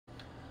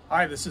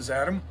Hi, this is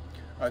Adam.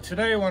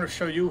 Today I want to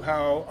show you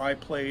how I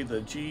play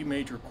the G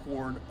major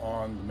chord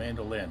on the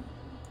mandolin.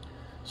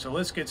 So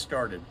let's get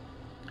started.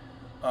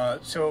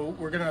 So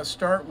we're going to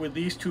start with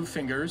these two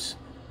fingers,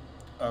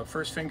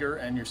 first finger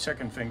and your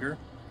second finger.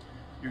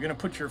 You're going to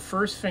put your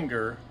first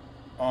finger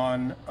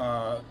on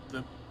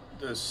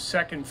the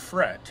second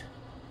fret,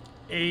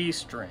 A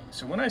string.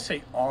 So when I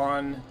say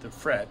on the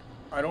fret,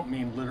 I don't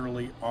mean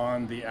literally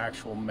on the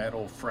actual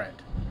metal fret.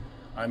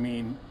 I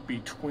mean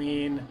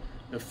between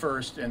the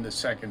first and the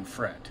second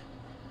fret.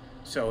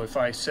 So if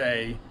I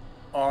say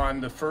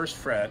on the first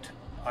fret,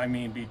 I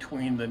mean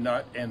between the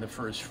nut and the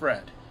first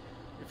fret.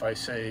 If I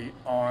say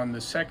on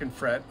the second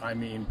fret, I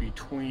mean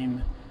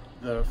between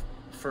the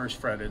first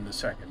fret and the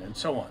second, and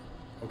so on,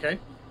 okay?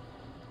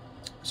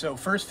 So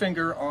first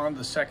finger on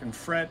the second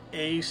fret,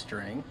 A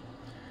string.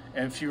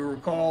 And if you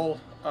recall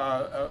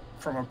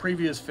from a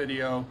previous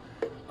video,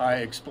 I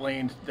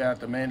explained that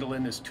the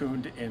mandolin is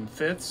tuned in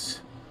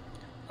fifths,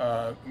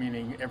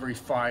 meaning every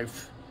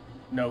 5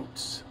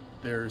 notes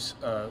there's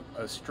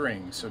a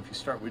string. So if you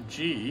start with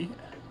G,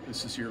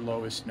 this is your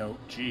lowest note,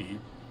 G,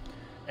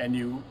 and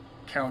you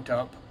count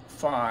up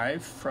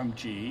 5 from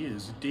G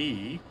is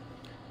D,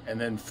 and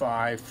then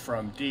 5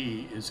 from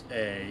D is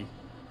A,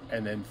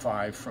 and then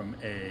 5 from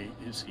A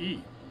is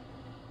E.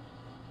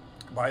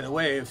 By the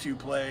way, if you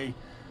play,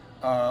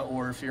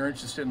 or if you're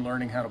interested in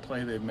learning how to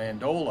play the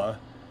mandola,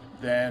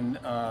 then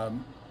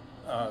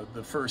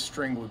the first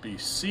string would be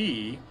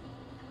C,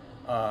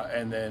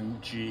 and then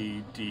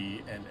G,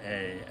 D, and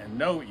A, and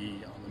no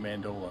E on the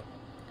mandola.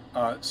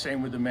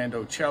 Same with the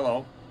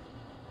mandocello.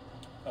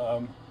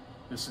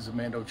 This is a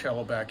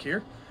mandocello back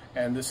here,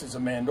 and this is a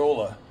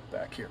mandola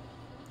back here.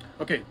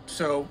 Okay,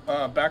 so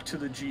back to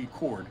the G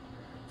chord.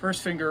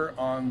 First finger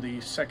on the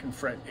second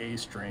fret, A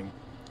string.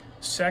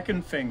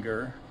 Second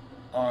finger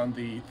on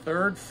the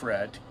third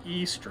fret,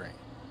 E string.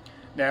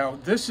 Now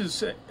this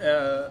is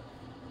a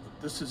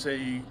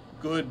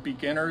good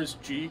beginner's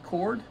G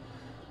chord.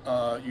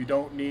 You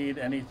don't need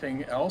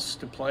anything else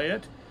to play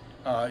it.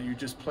 You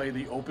just play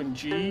the open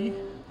G,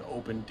 the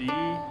open D,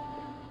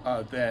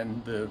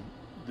 then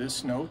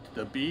this note,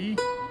 the B,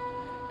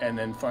 and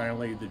then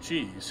finally the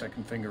G,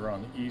 second finger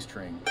on the E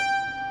string.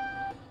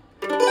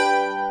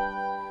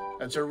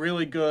 That's a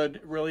really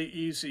good, really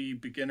easy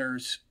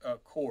beginner's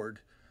chord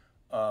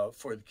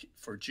for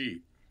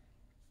G.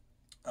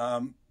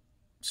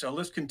 So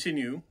let's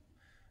continue.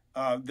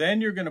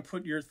 Then you're going to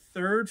put your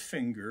third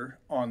finger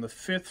on the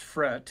 5th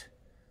fret,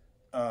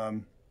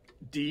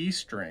 D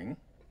string,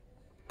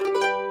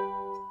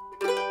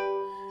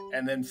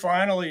 and then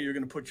finally you're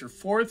going to put your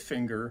 4th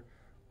finger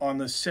on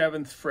the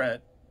 7th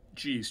fret,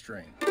 G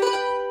string.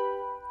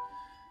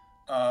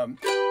 So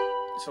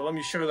let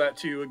me show that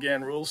to you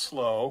again real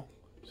slow.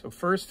 So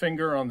first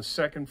finger on the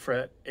 2nd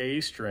fret,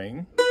 A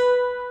string,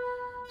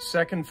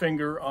 second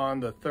finger on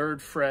the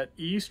 3rd fret,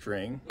 E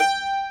string,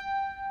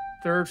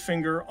 third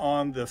finger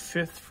on the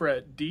 5th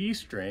fret, D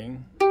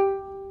string,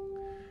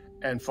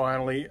 and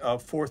finally a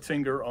 4th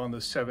finger on the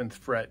 7th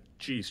fret,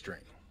 G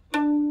string.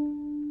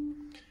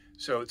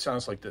 So it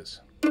sounds like this.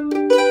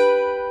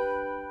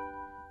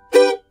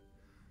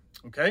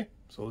 Okay,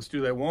 so let's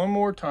do that one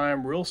more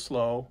time real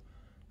slow.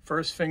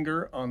 First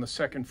finger on the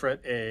 2nd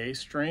fret, A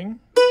string,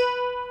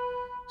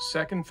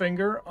 second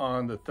finger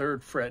on the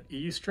 3rd fret,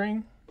 E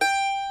string,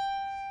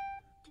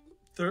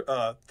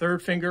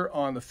 third finger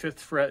on the 5th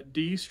fret,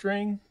 D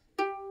string,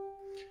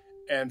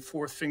 and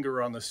 4th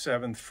finger on the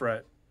 7th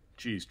fret,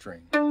 G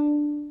string.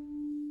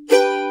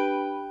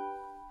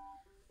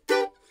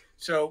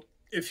 So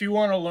if you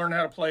want to learn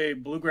how to play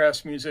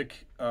bluegrass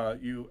music,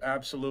 you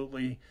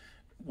absolutely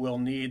will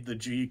need the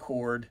G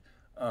chord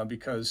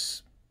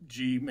because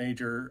G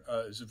major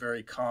is a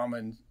very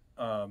common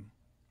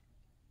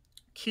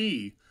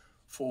key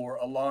for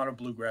a lot of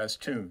bluegrass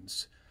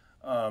tunes.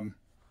 You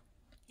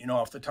know,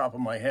 off the top of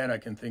my head, I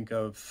can think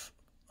of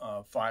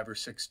 5 or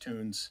 6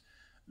 tunes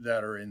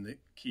that are in the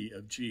key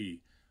of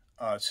G.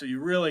 So you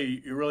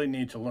really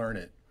need to learn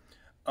it.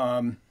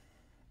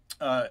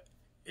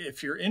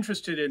 If you're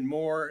interested in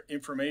more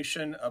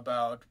information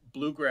about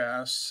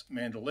bluegrass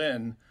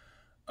mandolin,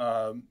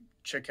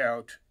 check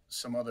out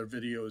some other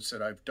videos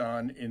that I've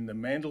done in the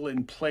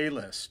mandolin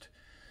playlist.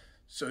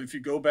 So if you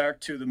go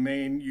back to the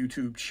main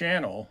YouTube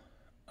channel,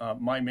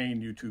 my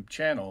main YouTube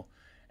channel,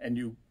 and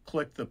you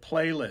click the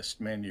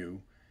playlist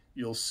menu,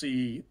 you'll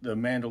see the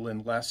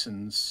mandolin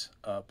lessons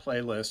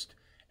playlist,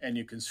 and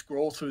you can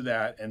scroll through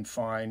that and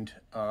find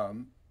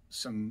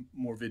some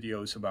more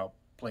videos about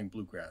playing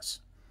bluegrass.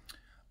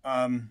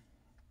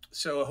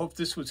 So I hope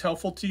this was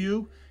helpful to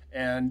you,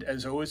 and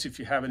as always, if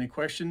you have any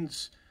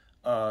questions,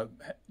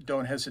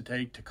 don't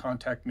hesitate to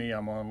contact me.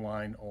 I'm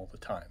online all the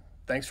time.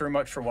 Thanks very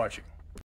much for watching.